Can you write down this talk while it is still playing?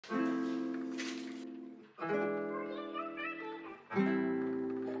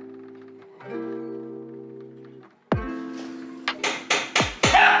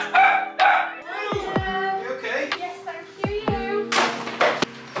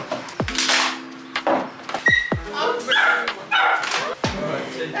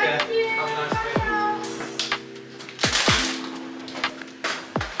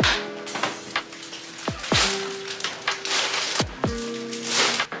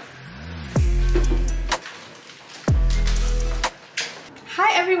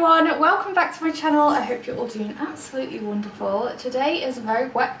Everyone, welcome back to my channel. I hope you're all doing absolutely wonderful. Today is a very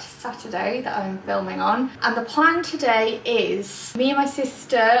wet Saturday that I'm filming on, and the plan today is me and my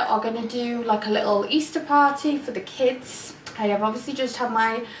sister are going to do like a little Easter party for the kids. I have obviously just had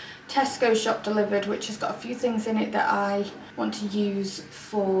my Tesco shop delivered, which has got a few things in it that I want to use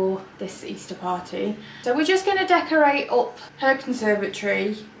for this Easter party. So we're just going to decorate up her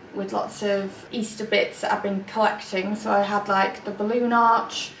conservatory with lots of Easter bits that I've been collecting. So I had like the balloon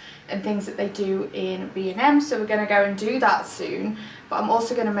arch and things that they do in B&M, so we're going to go and do that soon. But I'm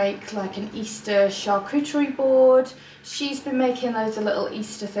also going to make like an Easter charcuterie board. She's been making loads of little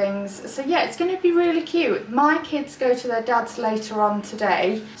Easter things, so yeah, it's going to be really cute. My kids go to their dad's later on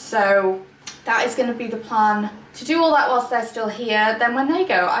today, so that is going to be the plan, to do all that whilst they're still here. Then when they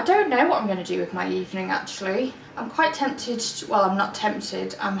go, I don't know what I'm going to do with my evening actually. I'm quite tempted, well, I'm not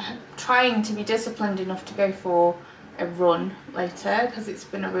tempted, I'm trying to be disciplined enough to go for a run later, because it's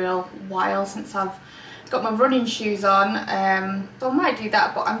been a real while since I've got my running shoes on, so I might do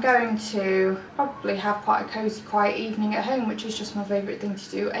that. But I'm going to probably have quite a cosy quiet evening at home, which is just my favourite thing to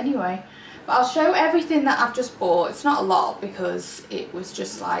do anyway. But I'll show everything that I've just bought. It's not a lot because it was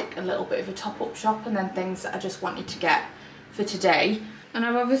just like a little bit of a top-up shop, and then things that I just wanted to get for today. And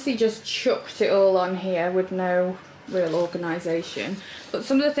I've obviously just chucked it all on here with no real organisation. But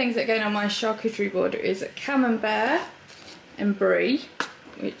some of the things that go on my charcuterie board is camembert and brie,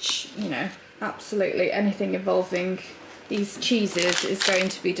 which, you know, absolutely anything involving these cheeses is going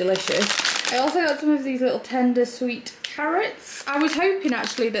to be delicious. I also got some of these little tender sweet carrots. I was hoping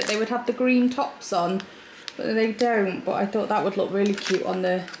actually that they would have the green tops on, but they don't. But I thought that would look really cute on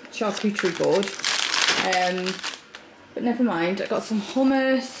the charcuterie board. But never mind. I got some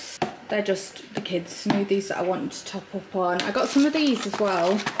hummus. They're just the kids' smoothies that I wanted to top up on. I got some of these as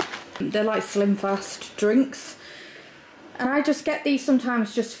well. They're like Slim Fast drinks. And I just get these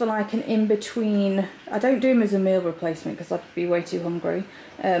sometimes just for like an in-between. I don't do them as a meal replacement because I'd be way too hungry.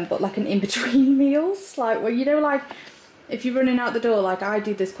 But like an in-between meals. Like, well, you know, like if you're running out the door, like I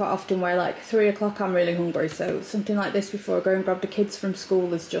do this quite often where like 3 o'clock I'm really hungry. So something like this before I go and grab the kids from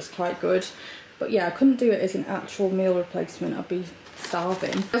school is just quite good. But yeah, I couldn't do it as an actual meal replacement. I'd be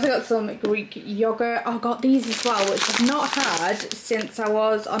starving. I also got some Greek yogurt. I got these as well, which I've not had since I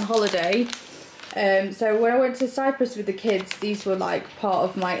was on holiday. So when I went to Cyprus with the kids, these were like part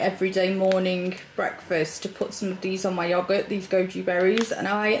of my everyday morning breakfast, to put some of these on my yogurt, these goji berries, and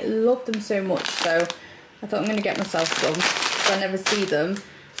I love them so much. So I thought I'm going to get myself some, because I never see them.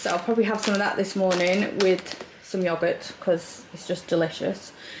 So I'll probably have some of that this morning with some yogurt, because it's just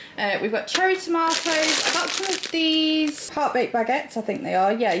delicious. We've got cherry tomatoes. I got some of these heart-baked baguettes, I think they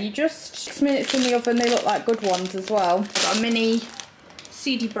are. Yeah, you just 6 minutes in the oven. They look like good ones as well. I've got a mini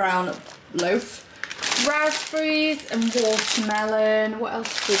seedy brown loaf. Raspberries and watermelon. What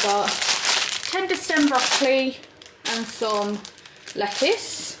else have we got? Tender stem broccoli and some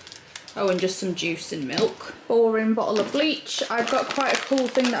lettuce. Oh, and just some juice and milk. Boring bottle of bleach. I've got quite a cool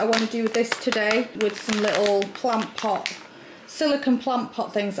thing that I want to do with this today, with some little plant pot, silicone plant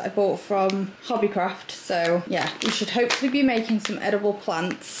pot things that I bought from Hobbycraft. So yeah, we should hopefully be making some edible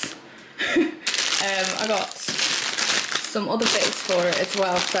plants. I got some other bits for it as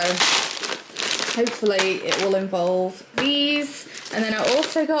well, so hopefully it will involve these. And then I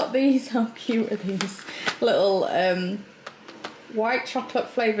also got these, how cute are these? Little white chocolate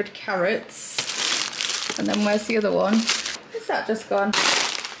flavoured carrots. And then where's the other one? Where's that just gone?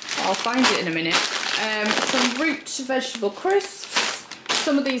 I'll find it in a minute. Some root vegetable crisps.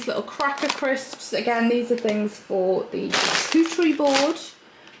 Some of these little cracker crisps. Again, these are things for the charcuterie board.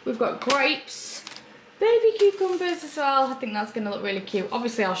 We've got grapes. Baby cucumbers as well. I think that's going to look really cute.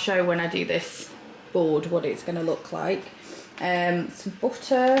 Obviously I'll show when I do this board what it's going to look like. Some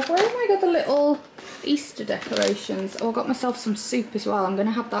butter. Where have I got the little Easter decorations? Oh, I got myself some soup as well. I'm going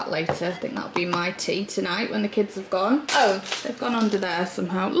to have that later. I think that'll be my tea tonight when the kids have gone. Oh, they've gone under there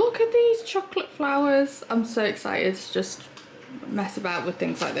somehow. Look at these chocolate flowers. I'm so excited to just mess about with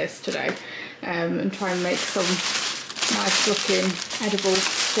things like this today, and try and make some nice looking edible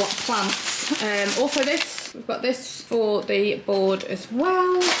plants. Also this We've got this for the board as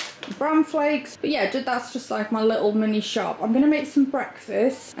well. Bran flakes. But yeah, that's just like my little mini shop. I'm going to make some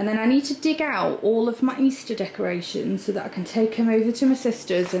breakfast and then I need to dig out all of my Easter decorations so that I can take them over to my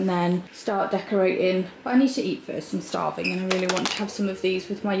sister's and then start decorating. But I need to eat first, I'm starving and I really want to have some of these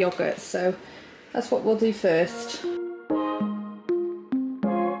with my yoghurt, so that's what we'll do first.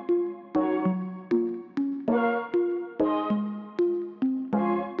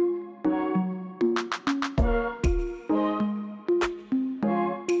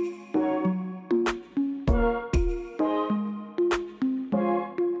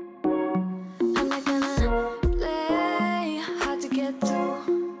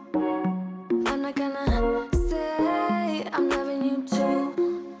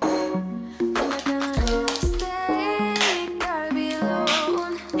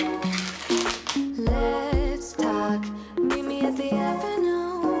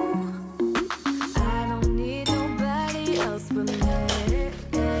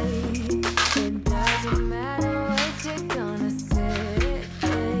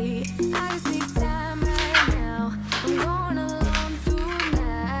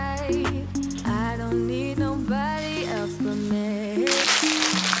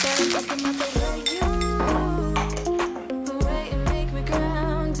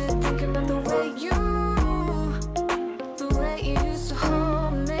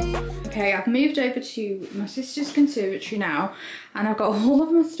 Okay, I've moved over to my sister's conservatory now and I've got all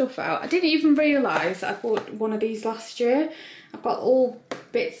of my stuff out. I didn't even realise I bought one of these last year. I've got all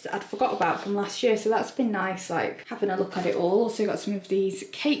bits that I'd forgot about from last year, so that's been nice, like having a look at it all. Also got some of these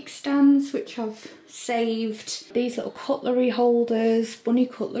cake stands which I've saved. These little cutlery holders, bunny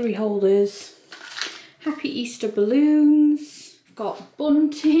cutlery holders. Happy Easter balloons. I've got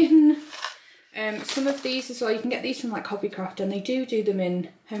bunting. Some of these as well, you can get these from like Hobbycraft and they do them in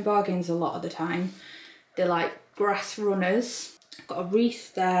Home Bargains a lot of the time. They're like grass runners. I've got a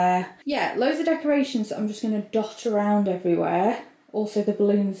wreath there. Yeah, loads of decorations that I'm just going to dot around everywhere. Also the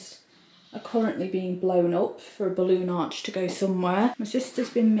balloons are currently being blown up for a balloon arch to go somewhere. My sister's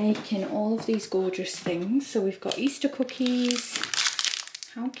been making all of these gorgeous things. So we've got Easter cookies.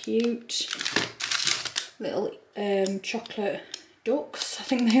 How cute. Little chocolate ducks, I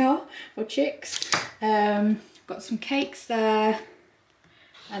think they are, or chicks. Got some cakes there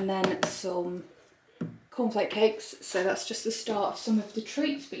and then some cornflake cakes, so that's just the start of some of the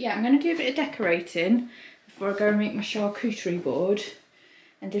treats. But yeah, I'm going to do a bit of decorating before I go and make my charcuterie board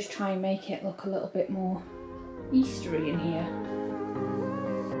and just try and make it look a little bit more Eastery in here.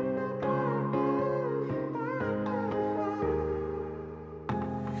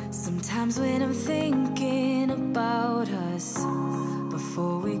 Sometimes when I'm thinking about us,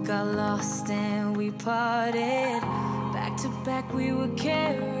 before we got lost and we parted, back to back we would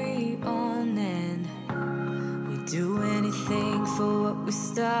carry on and we'd do anything for what we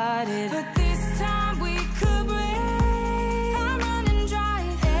started. But this time we could break, I'm running dry,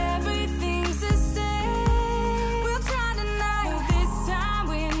 everything's the same. We'll try tonight, this time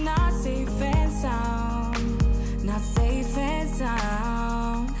we're not safe and sound, not safe and sound.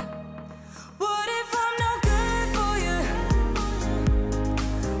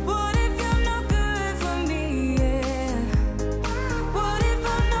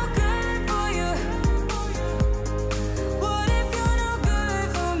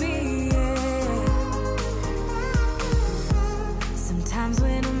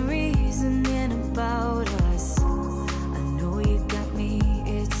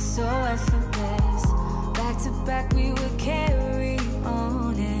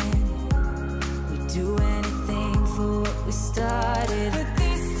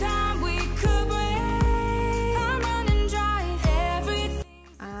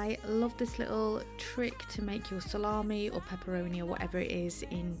 This little trick to make your salami or pepperoni or whatever it is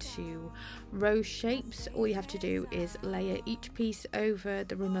into rose shapes. All you have to do is layer each piece over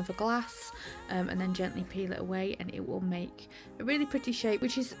the rim of a glass and then gently peel it away and it will make a really pretty shape,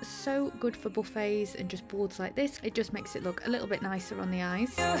 which is so good for buffets and just boards like this. It just makes it look a little bit nicer on the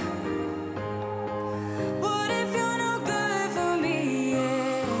eyes.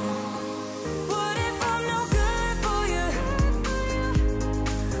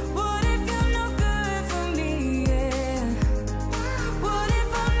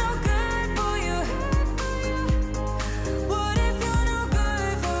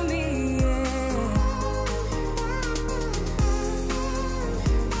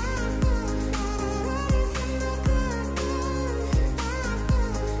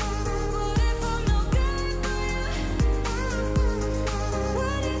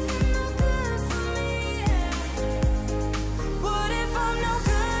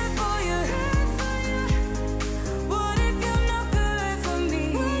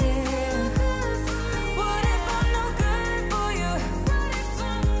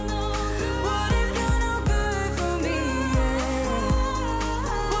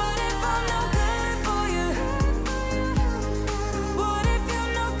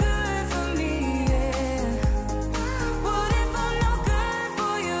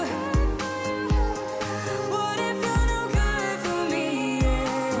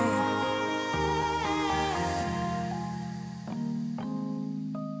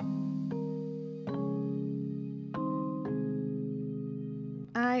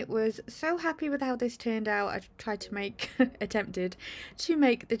 I was so happy with how this turned out. I tried to make, attempted to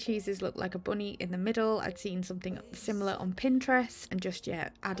make the cheeses look like a bunny in the middle. I'd seen something similar on Pinterest and just, yeah,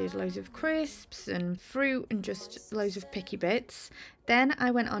 added loads of crisps and fruit and just loads of picky bits. Then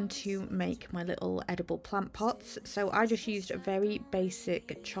I went on to make my little edible plant pots. So I just used a very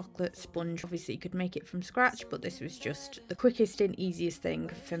basic chocolate sponge. Obviously you could make it from scratch, but this was just the quickest and easiest thing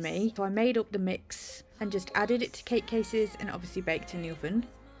for me. So I made up the mix and just added it to cake cases and obviously baked in the oven.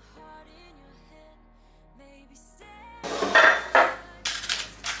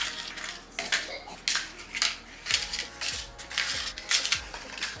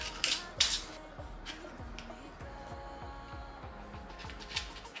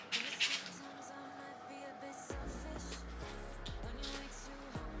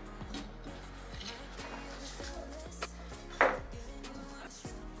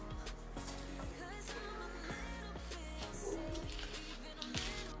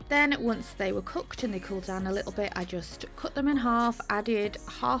 Then once they were cooked and they cooled down a little bit, I just cut them in half, added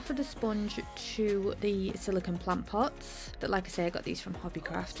half of the sponge to the silicone plant pots. But like I say, I got these from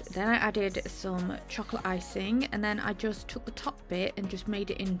Hobbycraft. Then I added some chocolate icing, and then I just took the top bit and just made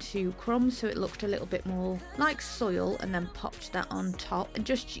it into crumbs so it looked a little bit more like soil, and then popped that on top. And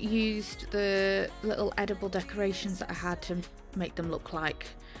just used the little edible decorations that I had to make them look like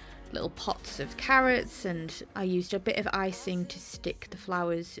little pots of carrots, and I used a bit of icing to stick the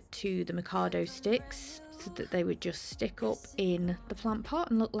flowers to the Mikado sticks so that they would just stick up in the plant pot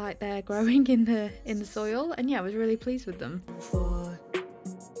and look like they're growing in the soil. And yeah, I was really pleased with them. For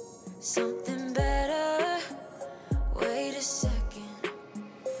something better, wait a second.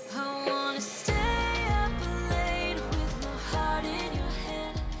 I wanna stay up late with my heart in your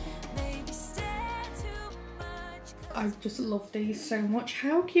hand. Maybe stare too much. I just love these so much.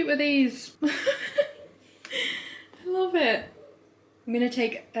 How cute are these? I love it. I'm gonna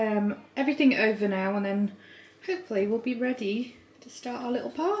take everything over now, and then hopefully we'll be ready to start our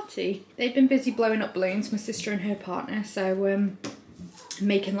little party. They've been busy blowing up balloons, my sister and her partner, so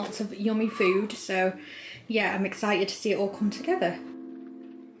making lots of yummy food. So yeah, I'm excited to see it all come together.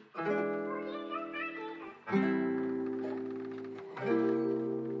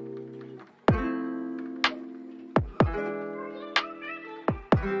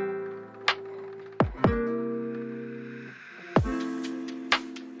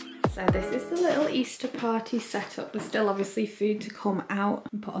 So this is the little Easter party setup. There's still obviously food to come out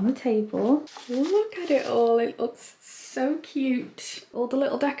and put on the table. Look at it all, it looks so cute. All the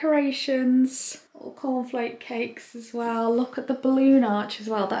little decorations, all cornflake cakes as well. Look at the balloon arch as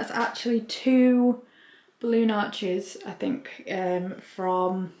well. That's actually 2 balloon arches, I think,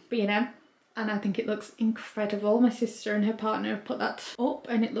 from B&M. And I think it looks incredible. My sister and her partner have put that up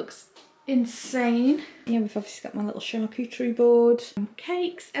and it looks insane. Yeah, we've obviously got my little charcuterie board,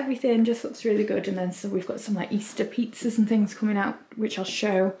 cakes, everything just looks really good. And then so we've got some like Easter pizzas and things coming out, which I'll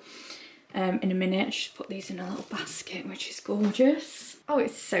show in a minute. Just put these in a little basket, which is gorgeous. Oh,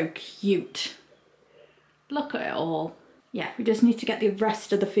 it's so cute. Look at it all. Yeah, we just need to get the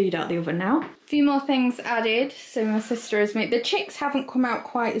rest of the food out of the oven now. A few more things added. So my sister has made, the chicks haven't come out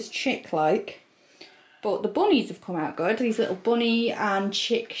quite as chick-like, but the bunnies have come out good. These little bunny and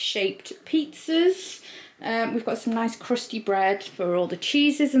chick shaped pizzas. We've got some nice crusty bread for all the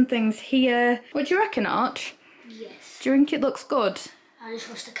cheeses and things here. What do you reckon, Arch? Yes. Do you think it looks good? I just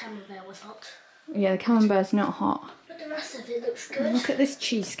wish the camembert was hot. Yeah, the camembert's not hot. But the rest of it looks good. Look at this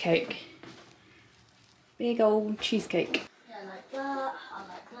cheesecake. Big old cheesecake. Yeah, I like that, I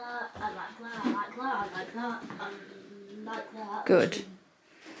like that, I like that, I like that, I like that, I like that. Good.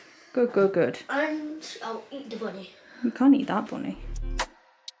 Good, good, good. And I'll eat the bunny. You can't eat that bunny.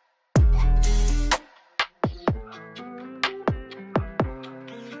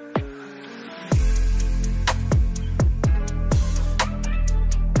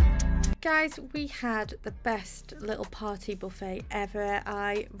 Guys, we had the best little party buffet ever.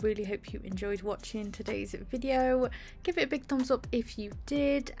 I really hope you enjoyed watching today's video. Give it a big thumbs up if you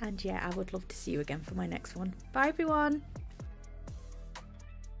did, and yeah, I would love to see you again for my next one. Bye everyone.